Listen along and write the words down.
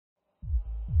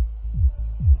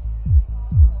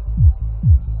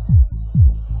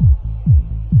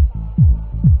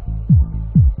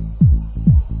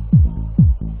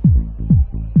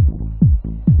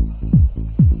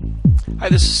Hi,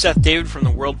 this is Seth David from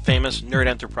the world famous Nerd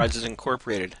Enterprises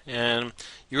Incorporated, and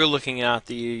you're looking at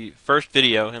the first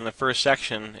video in the first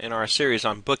section in our series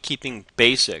on bookkeeping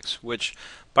basics, which,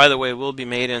 by the way, will be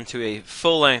made into a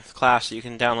full-length class that you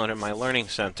can download in my Learning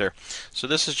Center. So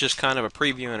this is just kind of a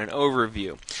preview and an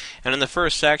overview. And in the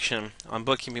first section on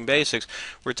bookkeeping basics,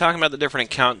 we're talking about the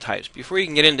different account types. Before you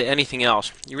can get into anything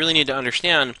else, you really need to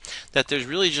understand that there's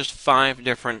really just 5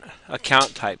 different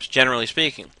account types, generally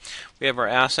speaking. We have our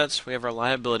assets, we have our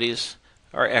liabilities,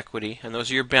 our equity, and those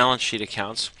are your balance sheet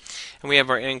accounts. And we have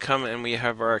our income, and we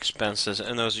have our expenses,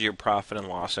 and those are your profit and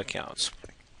loss accounts.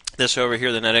 This over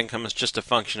here, the net income, is just a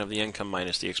function of the income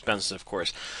minus the expenses, of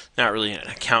course, not really an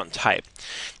account type.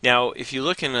 Now, if you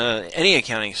look in any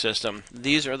accounting system,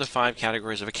 these are the 5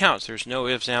 categories of accounts. There's no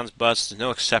ifs, ands, buts, there's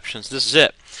no exceptions. This is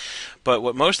it. But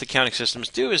what most accounting systems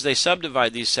do is they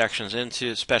subdivide these sections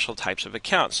into special types of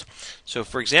accounts. So,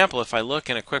 for example, if I look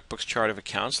in a QuickBooks chart of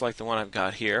accounts, like the one I've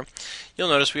got here, you'll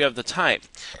notice we have the type.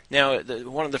 Now,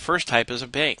 one of the first type is a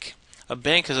bank. A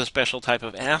bank is a special type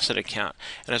of asset account,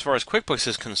 and as far as QuickBooks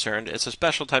is concerned, it's a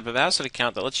special type of asset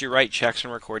account that lets you write checks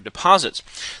and record deposits.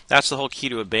 That's the whole key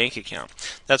to a bank account.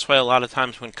 That's why a lot of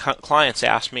times when clients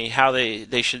ask me how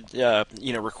they should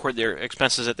record their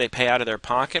expenses that they pay out of their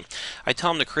pocket, I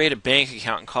tell them to create a bank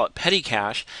account and call it petty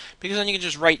cash, because then you can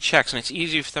just write checks and it's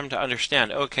easy for them to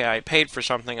understand, okay, I paid for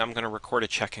something, I'm going to record a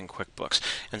check in QuickBooks,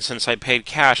 and since I paid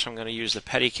cash, I'm going to use the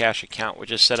petty cash account,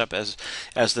 which is set up as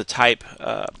the type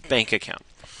bank account.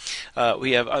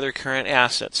 We have other current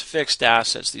assets, fixed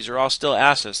assets. These are all still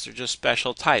assets. They're just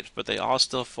special types, but they all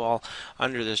still fall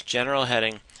under this general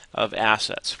heading of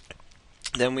assets.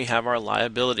 Then we have our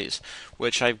liabilities,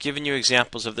 which I've given you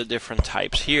examples of the different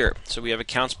types here. So we have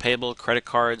accounts payable, credit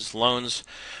cards, loans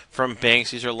from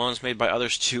banks. These are loans made by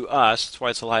others to us. That's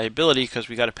why it's a liability, because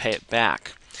we got to pay it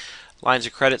back. Lines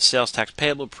of credit, sales tax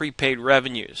payable, prepaid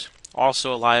revenues.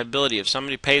 Also a liability. If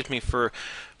somebody pays me for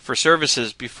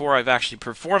services before I've actually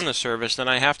performed the service, then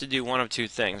I have to do one of 2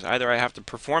 things. Either I have to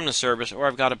perform the service or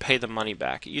I've got to pay the money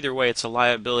back. Either way, it's a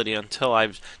liability until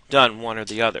I've done one or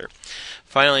the other.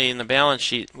 Finally, in the balance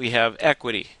sheet, we have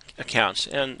equity accounts,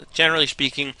 and generally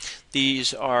speaking,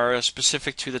 these are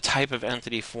specific to the type of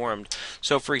entity formed.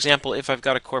 So, for example, if I've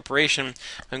got a corporation,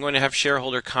 I'm going to have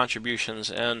shareholder contributions,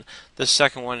 and the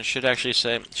second one should actually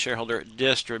say shareholder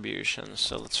distributions.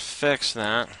 So let's fix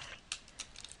that.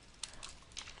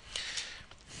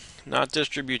 Not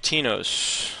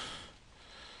distributinos.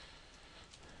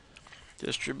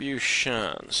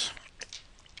 Distributions.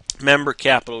 Member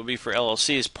capital would be for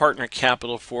LLCs. Partner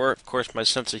capital for, of course, my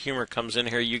sense of humor comes in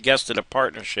here. You guessed it, a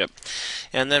partnership.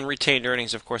 And then retained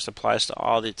earnings, of course, applies to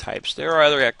all the types. There are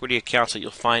other equity accounts that you'll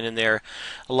find in there.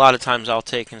 A lot of times I'll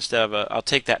take I'll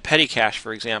take that petty cash,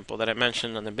 for example, that I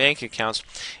mentioned on the bank accounts,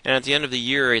 and at the end of the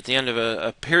year, at the end of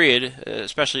a period,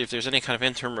 especially if there's any kind of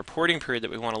interim reporting period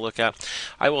that we want to look at,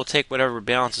 I will take whatever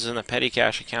balance is in the petty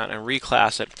cash account and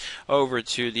reclass it over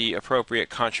to the appropriate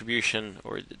contribution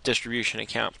or distribution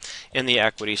account in the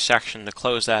equity section to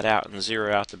close that out and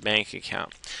zero out the bank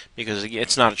account, because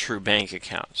it's not a true bank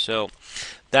account. So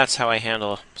that's how I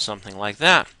handle something like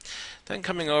that. Then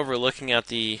coming over, looking at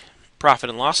the profit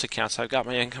and loss accounts, I've got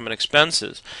my income and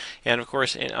expenses, and of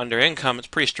course under income it's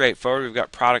pretty straightforward. We've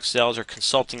got product sales or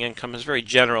consulting income as very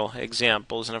general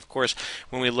examples, and of course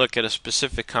when we look at a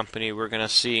specific company, we're going to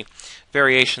see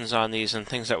variations on these and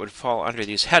things that would fall under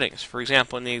these headings. For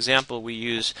example, in the example we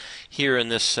use here in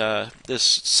this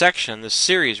this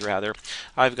series rather,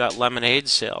 I've got lemonade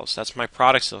sales. That's my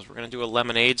product sales. We're going to do a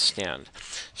lemonade stand.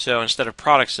 So instead of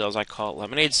product sales, I call it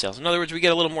lemonade sales. In other words, we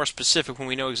get a little more specific when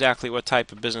we know exactly what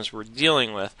type of business we're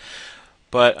dealing with.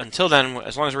 But until then,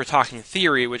 as long as we're talking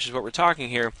theory, which is what we're talking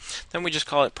here, then we just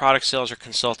call it product sales or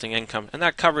consulting income. And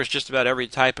that covers just about every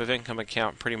type of income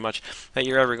account pretty much that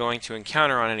you're ever going to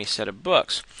encounter on any set of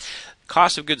books.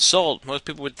 Cost of goods sold, most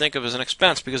people would think of as an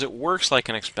expense because it works like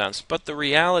an expense. But the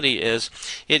reality is,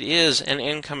 it is an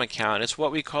income account. It's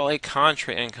what we call a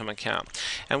contra income account.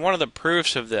 And one of the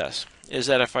proofs of this is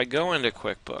that if I go into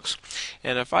QuickBooks,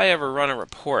 and if I ever run a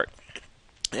report,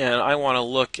 and I want to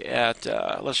look at,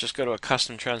 let's just go to a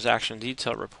custom transaction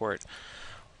detail report.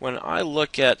 When I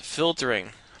look at filtering,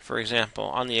 for example,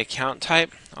 on the account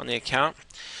type, on the account,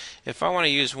 if I want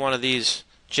to use one of these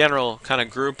general kind of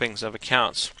groupings of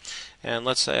accounts, and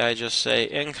let's say I just say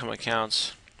income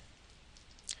accounts,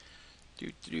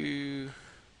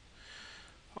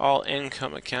 all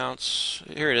income accounts.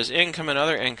 Here it is, income and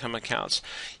other income accounts.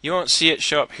 You won't see it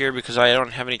show up here because I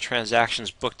don't have any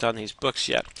transactions booked on these books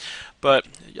yet, but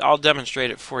I'll demonstrate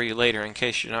it for you later in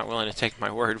case you're not willing to take my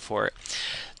word for it.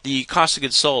 The cost of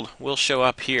goods sold will show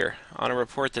up here on a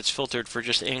report that's filtered for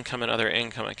just income and other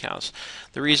income accounts.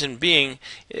 The reason being,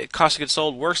 cost of goods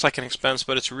sold works like an expense,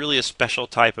 but it's really a special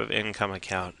type of income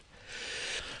account.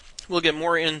 We'll get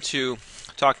more into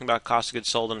talking about cost of goods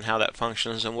sold and how that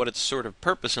functions and what its sort of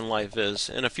purpose in life is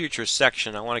in a future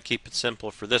section. I want to keep it simple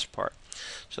for this part.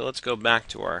 So let's go back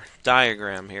to our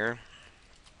diagram here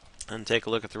and take a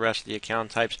look at the rest of the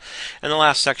account types. And the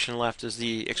last section left is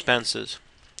the expenses.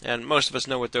 And most of us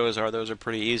know what those are. Those are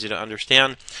pretty easy to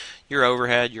understand. Your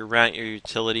overhead, your rent, your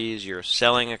utilities, your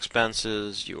selling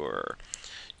expenses, your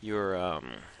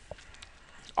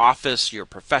office, your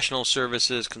professional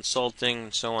services,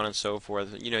 consulting, so on and so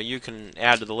forth. You know, you can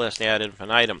add to the list ad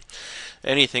infinitum.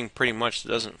 Anything pretty much that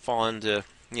doesn't fall into,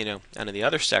 you know, any of the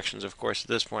other sections. Of course, at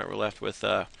this point we're left with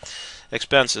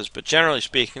expenses. But generally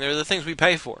speaking, they're the things we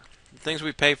pay for. Things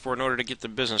we pay for in order to get the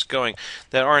business going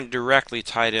that aren't directly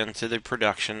tied into the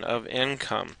production of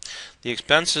income. The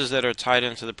expenses that are tied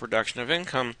into the production of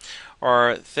income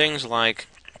are things like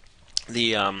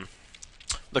the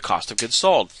cost of goods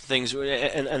sold. Things, and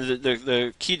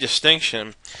the key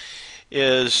distinction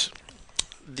is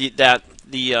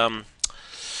I'm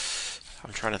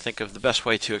trying to think of the best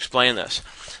way to explain this.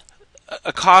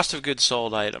 A cost of goods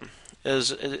sold item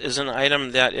is an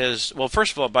item that is, well,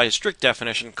 first of all, by strict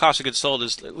definition, cost of goods sold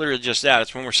is literally just that.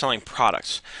 It's when we're selling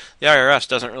products. The IRS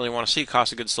doesn't really want to see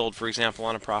cost of goods sold, for example,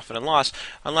 on a profit and loss,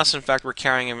 unless in fact we're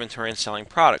carrying inventory and selling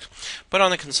products. But on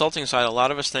the consulting side, a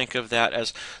lot of us think of that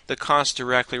as the cost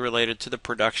directly related to the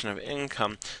production of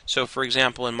income. So, for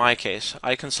example, in my case,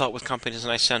 I consult with companies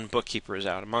and I send bookkeepers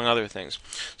out, among other things.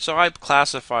 So I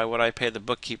classify what I pay the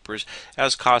bookkeepers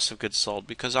as cost of goods sold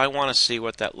because I want to see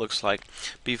what that looks like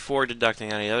before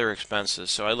deducting any other expenses.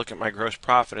 So I look at my gross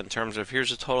profit in terms of here's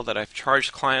the total that I've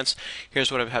charged clients,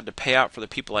 here's what I've had to pay out for the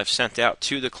people I've sent out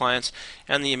to the clients,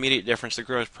 and the immediate difference, the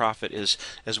gross profit, is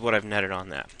what I've netted on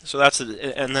that. So that's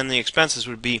and then the expenses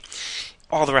would be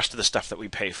all the rest of the stuff that we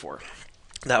pay for.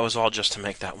 That was all just to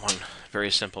make that one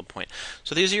very simple point.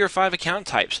 So these are your 5 account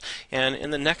types. And in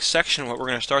the next section, what we're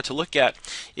going to start to look at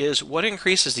is what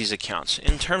increases these accounts.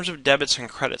 In terms of debits and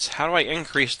credits, how do I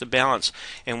increase the balance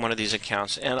in one of these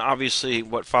accounts? And obviously,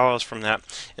 what follows from that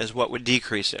is what would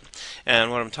decrease it.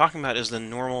 And what I'm talking about is the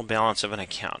normal balance of an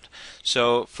account.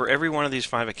 So for every one of these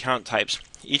 5 account types,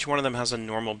 each one of them has a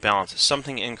normal balance.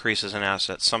 Something increases an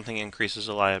asset, something increases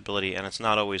a liability, and it's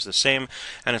not always the same,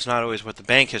 and it's not always what the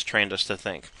bank has trained us to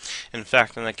think. In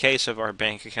fact, in the case of our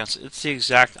bank accounts, it's the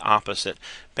exact opposite.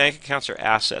 Bank accounts are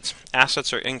assets.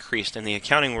 Assets are increased in the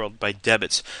accounting world by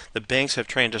debits. The banks have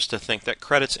trained us to think that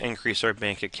credits increase our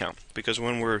bank account, because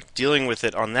when we're dealing with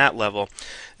it on that level,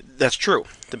 that's true.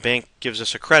 The bank gives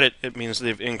us a credit, it means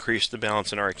they've increased the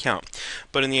balance in our account.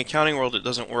 But in the accounting world, it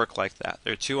doesn't work like that.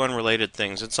 They're two unrelated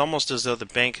things. It's almost as though the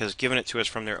bank has given it to us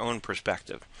from their own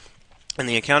perspective. In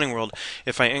the accounting world,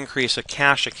 if I increase a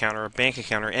cash account or a bank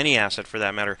account or any asset for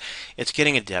that matter, it's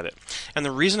getting a debit. And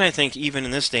the reason I think even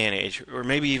in this day and age, or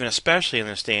maybe even especially in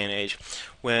this day and age,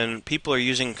 when people are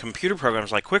using computer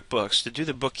programs like QuickBooks to do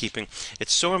the bookkeeping,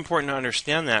 it's so important to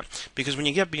understand that, because when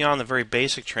you get beyond the very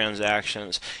basic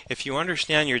transactions, if you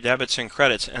understand your debits and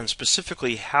credits and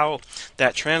specifically how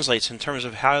that translates in terms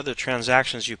of how the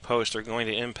transactions you post are going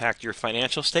to impact your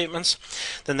financial statements,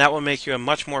 then that will make you a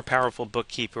much more powerful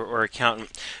bookkeeper or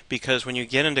accountant, because when you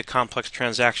get into complex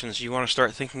transactions, you want to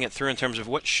start thinking it through in terms of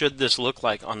what should this look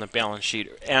like on the balance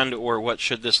sheet and or what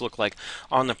should this look like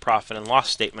on the profit and loss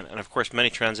statement. And of course,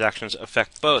 many transactions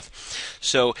affect both.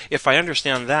 So if I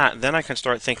understand that, then I can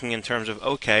start thinking in terms of,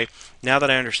 okay, now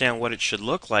that I understand what it should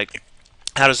look like,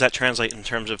 how does that translate in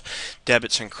terms of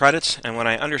debits and credits? And when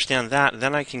I understand that,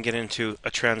 then I can get into a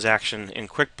transaction in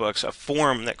QuickBooks, a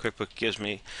form that QuickBooks gives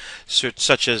me,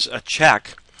 such as a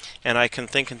check, and I can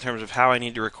think in terms of how I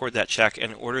need to record that check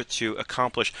in order to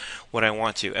accomplish what I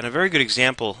want to. And a very good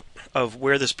example of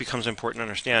where this becomes important to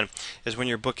understand is when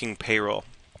you're booking payroll.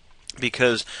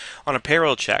 Because on a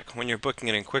payroll check, when you're booking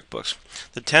it in QuickBooks,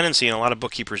 the tendency, and a lot of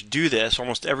bookkeepers do this,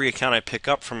 almost every account I pick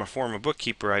up from a former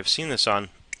bookkeeper I've seen this on,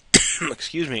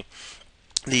 excuse me,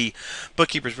 the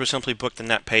bookkeepers will simply book the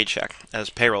net paycheck as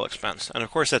payroll expense. And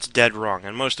of course that's dead wrong,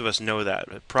 and most of us know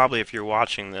that. Probably if you're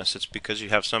watching this, it's because you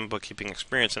have some bookkeeping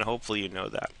experience, and hopefully you know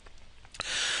that.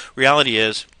 Reality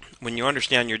is, when you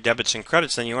understand your debits and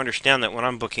credits, then you understand that when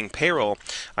I'm booking payroll,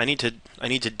 I need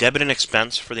to debit an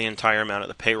expense for the entire amount of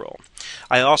the payroll.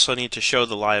 I also need to show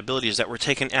the liabilities that were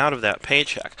taken out of that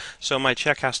paycheck. So my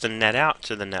check has to net out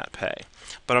to the net pay.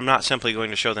 But I'm not simply going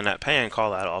to show the net pay and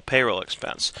call that all payroll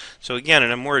expense. So again,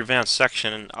 in a more advanced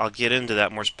section, and I'll get into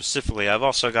that more specifically, I've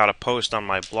also got a post on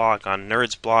my blog, on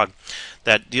Nerd's blog,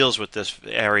 that deals with this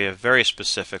area very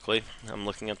specifically. I'm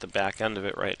looking at the back end of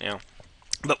it right now.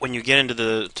 But when you get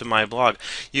into my blog,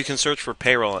 you can search for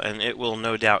payroll, and it will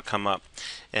no doubt come up.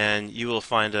 And you will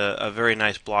find a very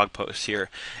nice blog post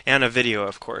here, and a video,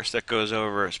 of course, that goes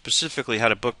over specifically how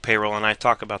to book payroll, and I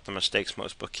talk about the mistakes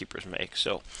most bookkeepers make.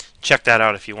 So check that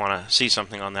out if you want to see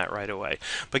something on that right away.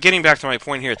 But getting back to my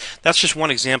point here, that's just one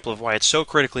example of why it's so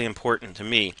critically important to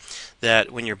me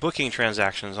that when you're booking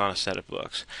transactions on a set of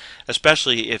books,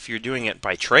 especially if you're doing it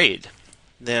by trade,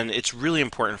 then it's really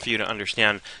important for you to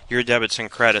understand your debits and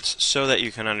credits so that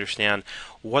you can understand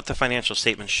what the financial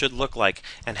statement should look like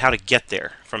and how to get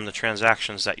there from the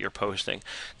transactions that you're posting.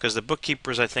 Because the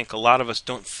bookkeepers, I think a lot of us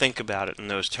don't think about it in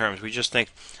those terms. We just think,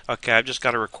 okay, I've just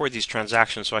got to record these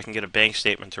transactions so I can get a bank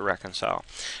statement to reconcile.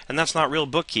 And that's not real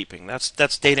bookkeeping. That's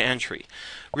data entry.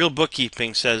 Real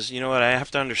bookkeeping says, you know what, I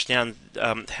have to understand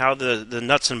how the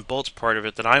nuts and bolts part of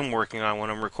it that I'm working on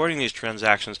when I'm recording these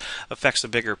transactions affects the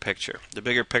bigger picture. The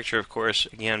bigger picture, of course,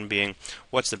 again, being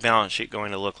what's the balance sheet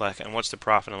going to look like and what's the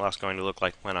profit and loss going to look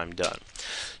like when I'm done.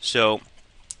 So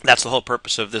that's the whole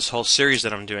purpose of this whole series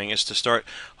that I'm doing, is to start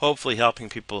hopefully helping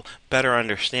people better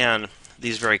understand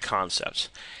these very concepts.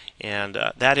 And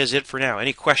that is it for now.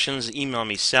 Any questions, email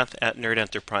me,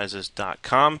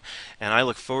 Seth@nerdenterprises.com, and I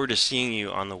look forward to seeing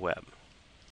you on the web.